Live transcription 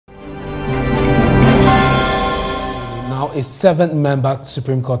Now, a 7-member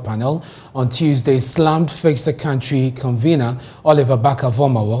Supreme Court panel on Tuesday slammed Fix the Country convener Oliver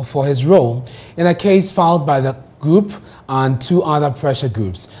Barker-Vormawor for his role in a case filed by the group and 2 other pressure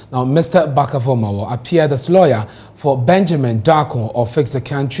groups. Now, Mr. Barker-Vormawor appeared as lawyer for Benjamin Darko of Fix the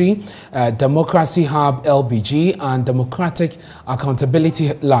Country, Democracy Hub LBG and Democratic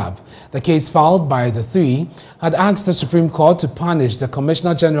Accountability Lab. The case filed by the 3 had asked the Supreme Court to punish the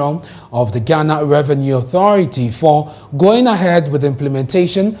Commissioner General of the Ghana Revenue Authority for going ahead with the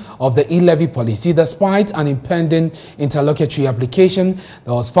implementation of the E-levy policy despite an impending interlocutory application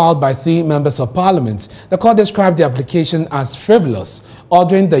that was filed by 3 members of parliament. The court described the application as frivolous,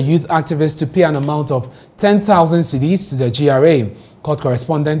 ordering the youth activists to pay an amount of 10,000 cedis to the GRA. Court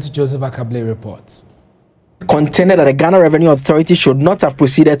correspondent Joseph Akable reports. Contended that the Ghana Revenue Authority should not have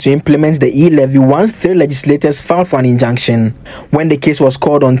proceeded to implement the E-levy once 3 legislators filed for an injunction. When the case was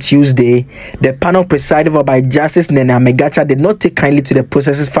called on Tuesday, the panel presided over by Justice Nene Amegacha did not take kindly to the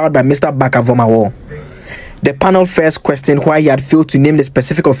processes filed by Mr. Barker-Vormawor. The panel first questioned why he had failed to name the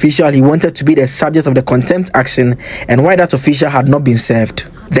specific official he wanted to be the subject of the contempt action and why that official had not been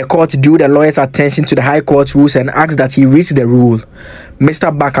served. The court drew the lawyer's attention to the High Court rules and asked that he read the rule.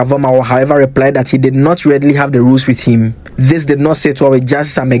 Mr. Barker-Vormawor, however, replied that he did not readily have the rules with him. This did not sit well with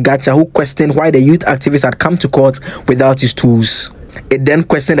Justice Amegacha, who questioned why the youth activist had come to court without his tools. It then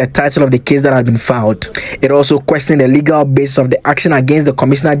questioned the title of the case that had been filed. It also questioned the legal basis of the action against the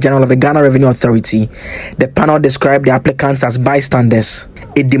Commissioner General of the Ghana Revenue Authority. The panel described the applicants as bystanders.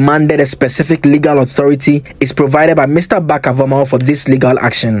 It demanded a specific legal authority is provided by Mr. Barker-Vormawor for this legal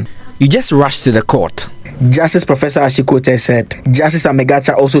action. You just rushed to the court. Justice Professor Ashikote said. Justice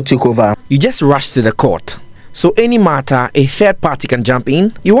Amegacha also took over. You just rushed to the court. So any matter, a third party can jump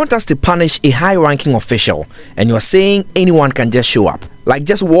in. You want us to punish a high-ranking official, and you're saying anyone can just show up, like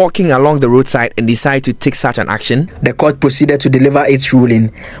just walking along the roadside and decide to take such an action? The court proceeded to deliver its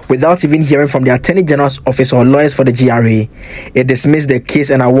ruling without even hearing from the Attorney General's office or lawyers for the GRA. It dismissed the case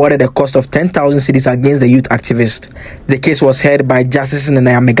and awarded a cost of 10,000 cedis against the youth activist. The case was heard by Justices Nene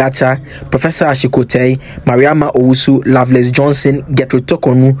Amegacha, Professor Ashikote, Mariama Owusu, Lovelace Johnson, Gertrude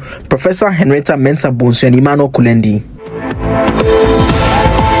Tokonu, Professor Henrietta Mensah Bonsu, and Emmanuel Kulendi.